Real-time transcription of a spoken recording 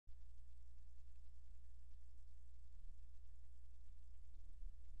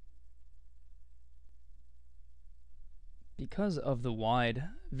Because of the wide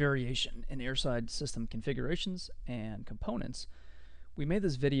variation in airside system configurations and components, we made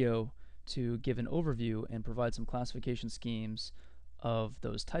this video to give an overview and provide some classification schemes of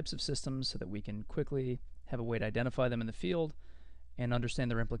those types of systems so that we can quickly have a way to identify them in the field and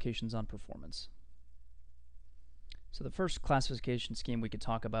understand their implications on performance. So the first classification scheme we could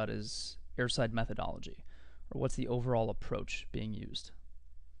talk about is airside methodology, or what's the overall approach being used.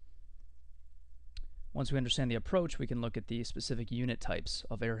 Once we understand the approach, we can look at the specific unit types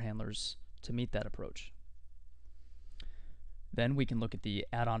of air handlers to meet that approach. Then we can look at the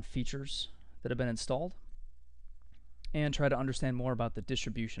add-on features that have been installed and try to understand more about the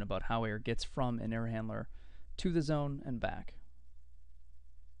distribution, about how air gets from an air handler to the zone and back.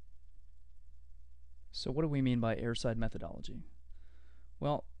 So what do we mean by airside methodology?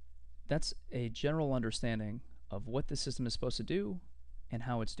 Well, that's a general understanding of what the system is supposed to do and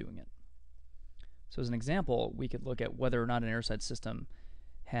how it's doing it. So as an example, we could look at whether or not an airside system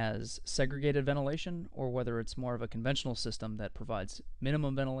has segregated ventilation or whether it's more of a conventional system that provides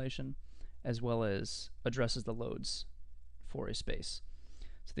minimum ventilation as well as addresses the loads for a space.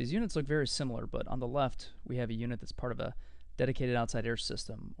 So these units look very similar, but on the left we have a unit that's part of a dedicated outside air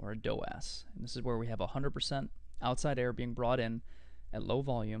system, or a DOAS. And this is where we have 100% outside air being brought in at low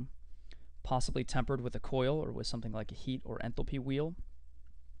volume, possibly tempered with a coil or with something like a heat or enthalpy wheel,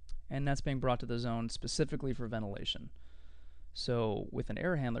 and that's being brought to the zone specifically for ventilation. So with an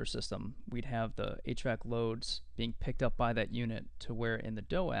air handler system, we'd have the HVAC loads being picked up by that unit, to where in the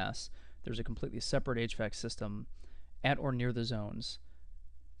DOAS there's a completely separate HVAC system at or near the zones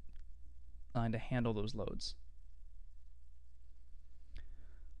designed to handle those loads.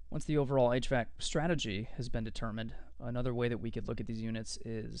 Once the overall HVAC strategy has been determined, another way that we could look at these units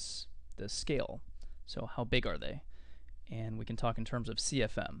is the scale. So how big are they? And we can talk in terms of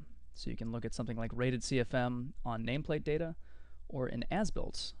CFM. So you can look at something like rated CFM on nameplate data or in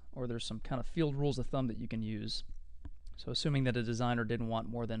as-builts, or there's some kind of field rules of thumb that you can use. So assuming that a designer didn't want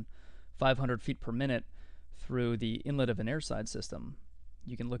more than 500 feet per minute through the inlet of an airside system,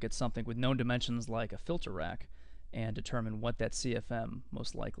 you can look at something with known dimensions like a filter rack and determine what that CFM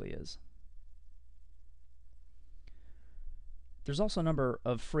most likely is. There's also a number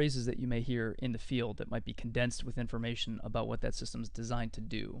of phrases that you may hear in the field that might be condensed with information about what that system is designed to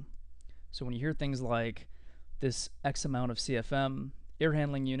do. So when you hear things like this X amount of CFM air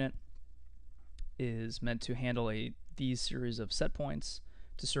handling unit is meant to handle these series of set points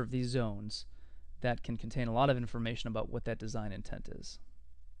to serve these zones, that can contain a lot of information about what that design intent is.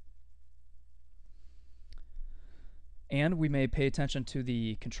 And we may pay attention to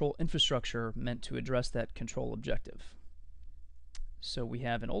the control infrastructure meant to address that control objective. So we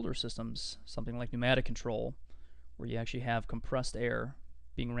have in older systems something like pneumatic control, where you actually have compressed air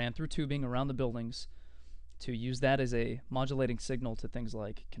being ran through tubing around the buildings to use that as a modulating signal to things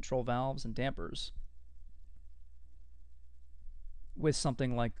like control valves and dampers, with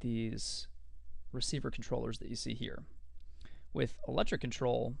something like these receiver controllers that you see here. With electric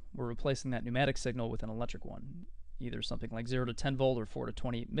control, we're replacing that pneumatic signal with an electric one, either something like 0 to 10 volt or 4 to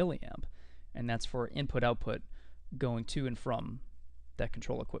 20 milliamp, and that's for input-output going to and from that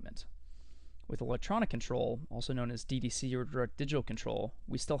control equipment. With electronic control, also known as DDC or direct digital control,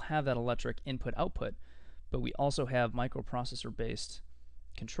 we still have that electric input-output, but we also have microprocessor-based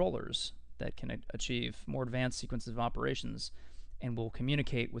controllers that can achieve more advanced sequences of operations and will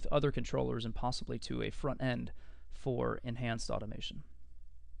communicate with other controllers and possibly to a front end for enhanced automation.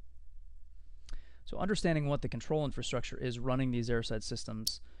 So understanding what the control infrastructure is running these airside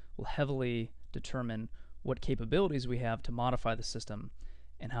systems will heavily determine what capabilities we have to modify the system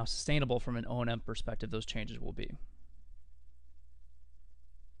and how sustainable from an O&M perspective those changes will be.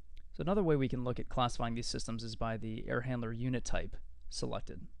 So another way we can look at classifying these systems is by the air handler unit type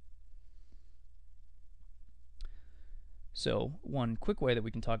selected. So one quick way that we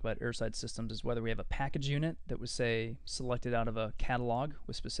can talk about airside systems is whether we have a package unit that was, say, selected out of a catalog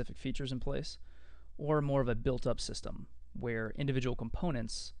with specific features in place, or more of a built-up system where individual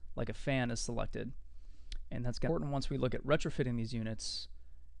components like a fan is selected. And that's important once we look at retrofitting these units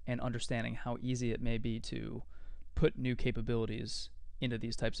and understanding how easy it may be to put new capabilities into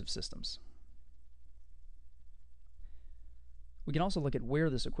these types of systems. We can also look at where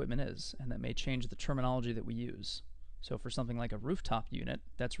this equipment is, and that may change the terminology that we use. So for something like a rooftop unit,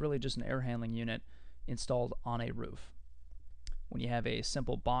 that's really just an air handling unit installed on a roof. When you have a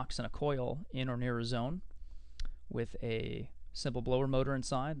simple box and a coil in or near a zone with a simple blower motor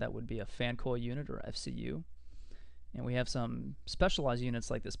inside, that would be a fan coil unit or FCU. And we have some specialized units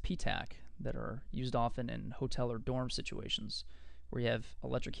like this PTAC that are used often in hotel or dorm situations where you have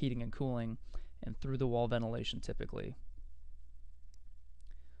electric heating and cooling and through the wall ventilation typically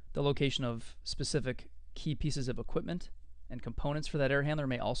The location of specific key pieces of equipment and components for that air handler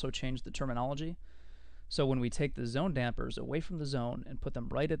may also change the terminology. So when we take the zone dampers away from the zone and put them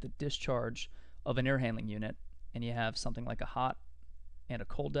right at the discharge of an air handling unit, and you have something like a hot and a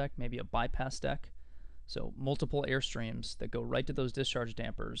cold deck, maybe a bypass deck, so multiple air streams that go right to those discharge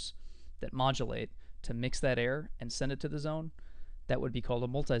dampers that modulate to mix that air and send it to the zone, that would be called a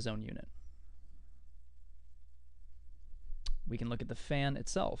multi-zone unit. We can look at the fan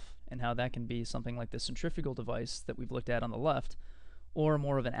itself and how that can be something like the centrifugal device that we've looked at on the left, or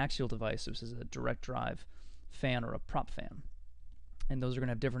more of an axial device, which is a direct drive fan or a prop fan. And those are going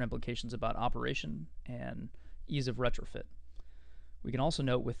to have different implications about operation and ease of retrofit. We can also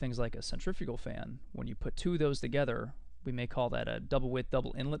note with things like a centrifugal fan, when you put two of those together, we may call that a double width,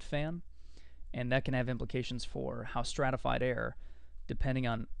 double inlet fan, and that can have implications for how stratified air, depending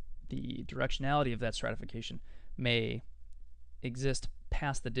on the directionality of that stratification, may exist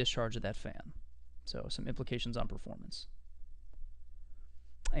past the discharge of that fan. So some implications on performance.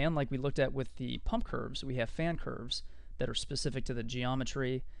 And like we looked at with the pump curves, we have fan curves that are specific to the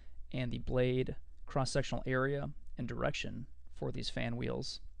geometry and the blade cross-sectional area and direction for these fan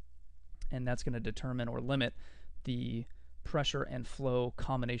wheels. And that's going to determine or limit the pressure and flow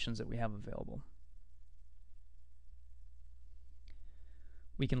combinations that we have available.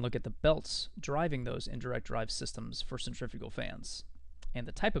 We can look at the belts driving those indirect drive systems for centrifugal fans. And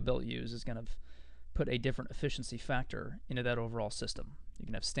the type of belt used is going to put a different efficiency factor into that overall system. You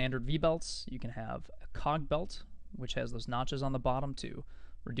can have standard V-belts, you can have a cog belt, which has those notches on the bottom to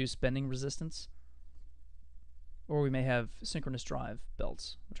reduce bending resistance, or we may have synchronous drive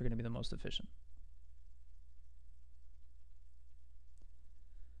belts, which are going to be the most efficient.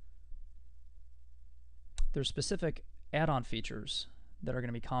 There's specific add-on features that are going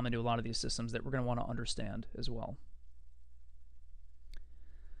to be common to a lot of these systems that we're going to want to understand as well.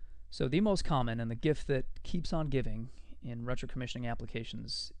 So the most common and the gift that keeps on giving in retrocommissioning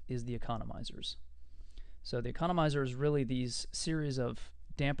applications is the economizers. So the economizer is really these series of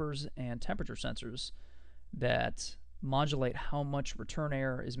dampers and temperature sensors that modulate how much return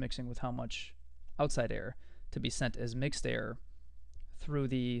air is mixing with how much outside air to be sent as mixed air through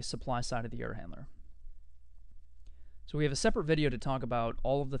the supply side of the air handler. So we have a separate video to talk about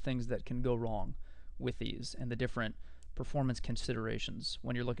all of the things that can go wrong with these and the different performance considerations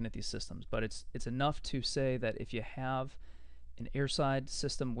when you're looking at these systems. But it's enough to say that if you have an airside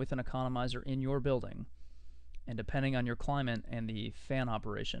system with an economizer in your building, and depending on your climate and the fan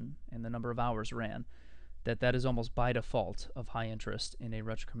operation and the number of hours ran, that is almost by default of high interest in a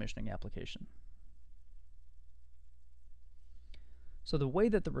retrocommissioning application. So the way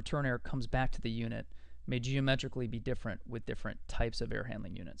that the return air comes back to the unit may geometrically be different with different types of air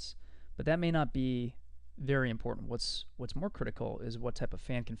handling units, but that may not be very important. What's more critical is what type of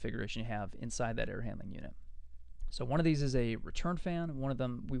fan configuration you have inside that air handling unit. So one of these is a return fan, one of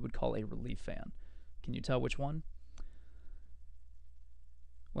them we would call a relief fan. Can you tell which one?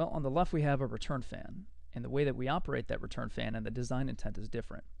 Well, on the left we have a return fan, and the way that we operate that return fan and the design intent is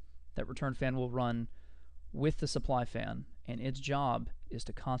different. That return fan will run with the supply fan, and its job is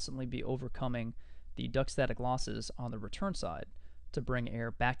to constantly be overcoming the duct static losses on the return side to bring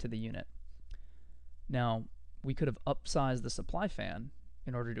air back to the unit. Now, we could have upsized the supply fan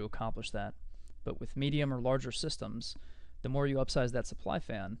in order to accomplish that, but with medium or larger systems, the more you upsize that supply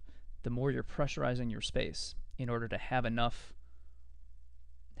fan, the more you're pressurizing your space in order to have enough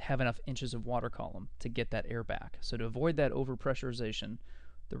inches of water column to get that air back. So to avoid that overpressurization,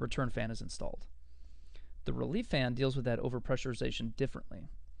 the return fan is installed. The relief fan deals with that overpressurization differently.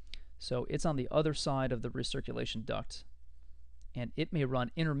 So it's on the other side of the recirculation duct, and it may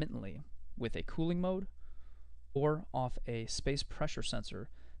run intermittently with a cooling mode or off a space pressure sensor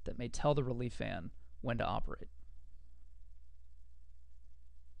that may tell the relief fan when to operate.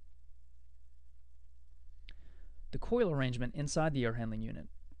 The coil arrangement inside the air handling unit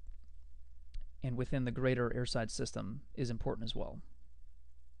and within the greater airside system is important as well.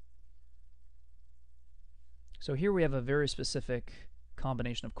 So here we have a very specific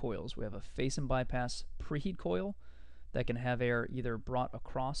combination of coils. We have a face and bypass preheat coil that can have air either brought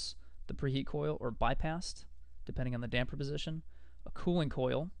across the preheat coil or bypassed, depending on the damper position, a cooling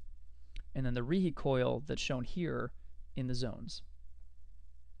coil, and then the reheat coil that's shown here in the zones.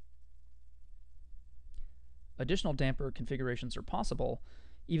 Additional damper configurations are possible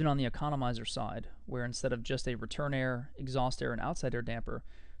even on the economizer side, where instead of just a return air, exhaust air, and outside air damper,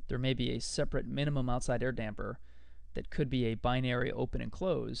 there may be a separate minimum outside air damper that could be a binary open and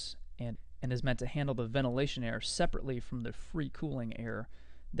close and is meant to handle the ventilation air separately from the free cooling air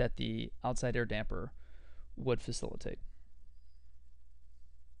that the outside air damper would facilitate.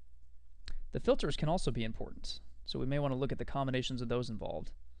 The filters can also be important, so we may want to look at the combinations of those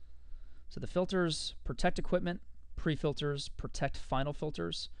involved. So the filters protect equipment, pre-filters protect final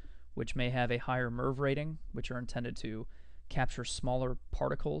filters, which may have a higher MERV rating, which are intended to capture smaller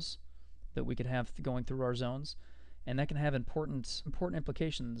particles that we could have going through our zones, and that can have important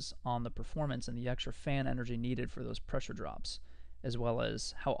implications on the performance and the extra fan energy needed for those pressure drops, as well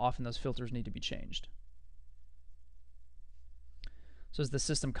as how often those filters need to be changed. So is the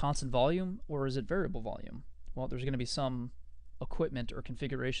system constant volume or is it variable volume? Well, there's going to be some equipment or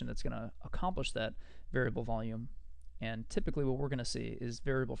configuration that's going to accomplish that variable volume, and typically what we're going to see is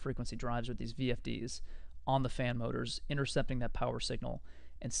variable frequency drives, or these VFDs, on the fan motors, intercepting that power signal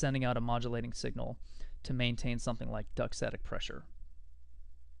and sending out a modulating signal to maintain something like duct static pressure.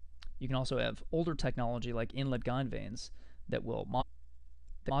 You can also have older technology like inlet guide vanes that will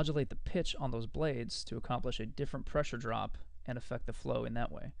modulate the pitch on those blades to accomplish a different pressure drop and affect the flow in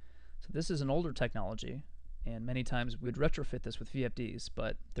that way. So this is an older technology, and many times we'd retrofit this with VFDs,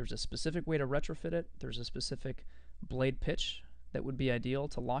 but there's a specific way to retrofit it. There's a specific blade pitch that would be ideal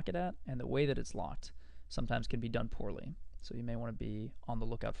to lock it at, and the way that it's locked sometimes can be done poorly. So you may want to be on the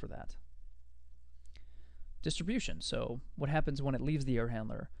lookout for that. Distribution. So what happens when it leaves the air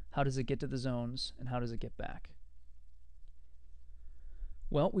handler? How does it get to the zones, and how does it get back?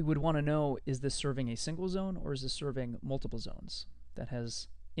 Well, we would want to know, is this serving a single zone or is this serving multiple zones? That has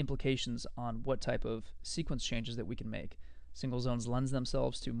implications on what type of sequence changes that we can make. Single zones lends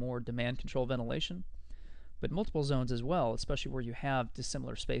themselves to more demand control ventilation, but multiple zones as well, especially where you have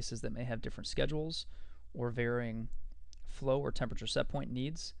dissimilar spaces that may have different schedules or varying flow or temperature set point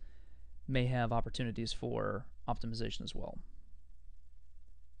needs, may have opportunities for optimization as well.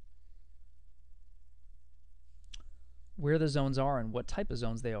 Where the zones are and what type of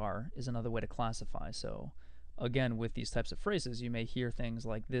zones they are is another way to classify. So again, with these types of phrases, you may hear things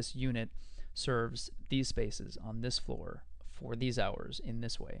like, this unit serves these spaces on this floor for these hours in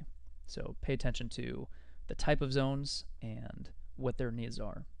this way. So pay attention to the type of zones and what their needs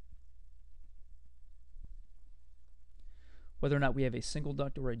are. Whether or not we have a single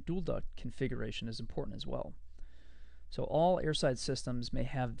duct or a dual duct configuration is important as well. So all airside systems may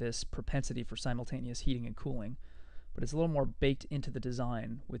have this propensity for simultaneous heating and cooling, but it's a little more baked into the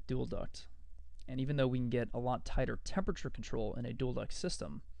design with dual duct. And even though we can get a lot tighter temperature control in a dual duct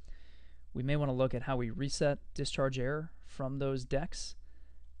system, we may want to look at how we reset discharge air from those decks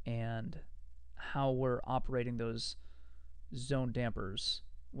and how we're operating those zone dampers,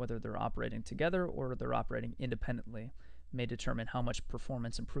 whether they're operating together or they're operating independently, may determine how much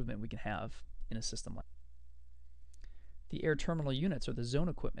performance improvement we can have in a system like that. The air terminal units, or the zone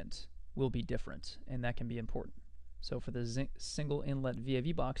equipment, will be different, and that can be important. So for the single inlet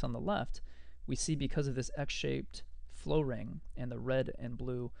VAV box on the left, we see, because of this X-shaped flow ring and the red and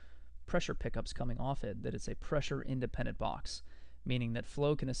blue pressure pickups coming off it, that it's a pressure independent box, meaning that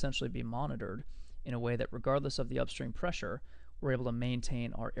flow can essentially be monitored in a way that regardless of the upstream pressure, we're able to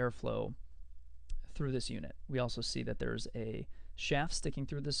maintain our airflow through this unit. We also see that there's a shaft sticking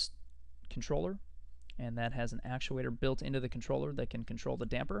through this controller, and that has an actuator built into the controller that can control the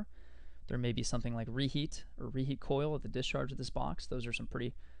damper. There may be something like reheat or reheat coil at the discharge of this box. Those are some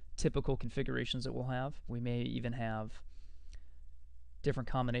pretty typical configurations that we'll have. We may even have different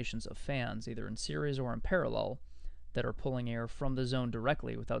combinations of fans, either in series or in parallel, that are pulling air from the zone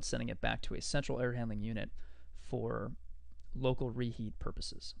directly without sending it back to a central air handling unit for local reheat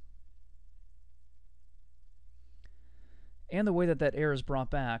purposes. And the way that that air is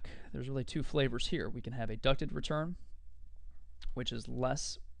brought back, there's really two flavors here. We can have a ducted return, which is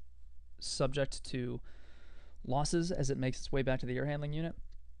less subject to losses as it makes its way back to the air handling unit,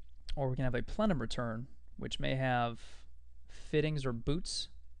 or we can have a plenum return, which may have fittings or boots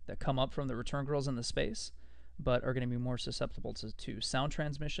that come up from the return grills in the space, but are going to be more susceptible to sound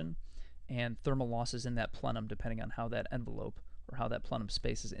transmission and thermal losses in that plenum, depending on how that envelope or how that plenum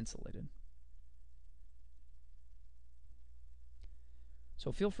space is insulated.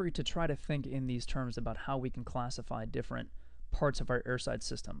 So feel free to try to think in these terms about how we can classify different parts of our airside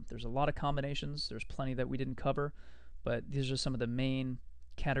system. There's a lot of combinations, there's plenty that we didn't cover, but these are some of the main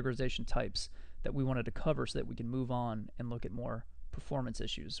categorization types that we wanted to cover so that we can move on and look at more performance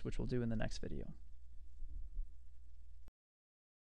issues, which we'll do in the next video.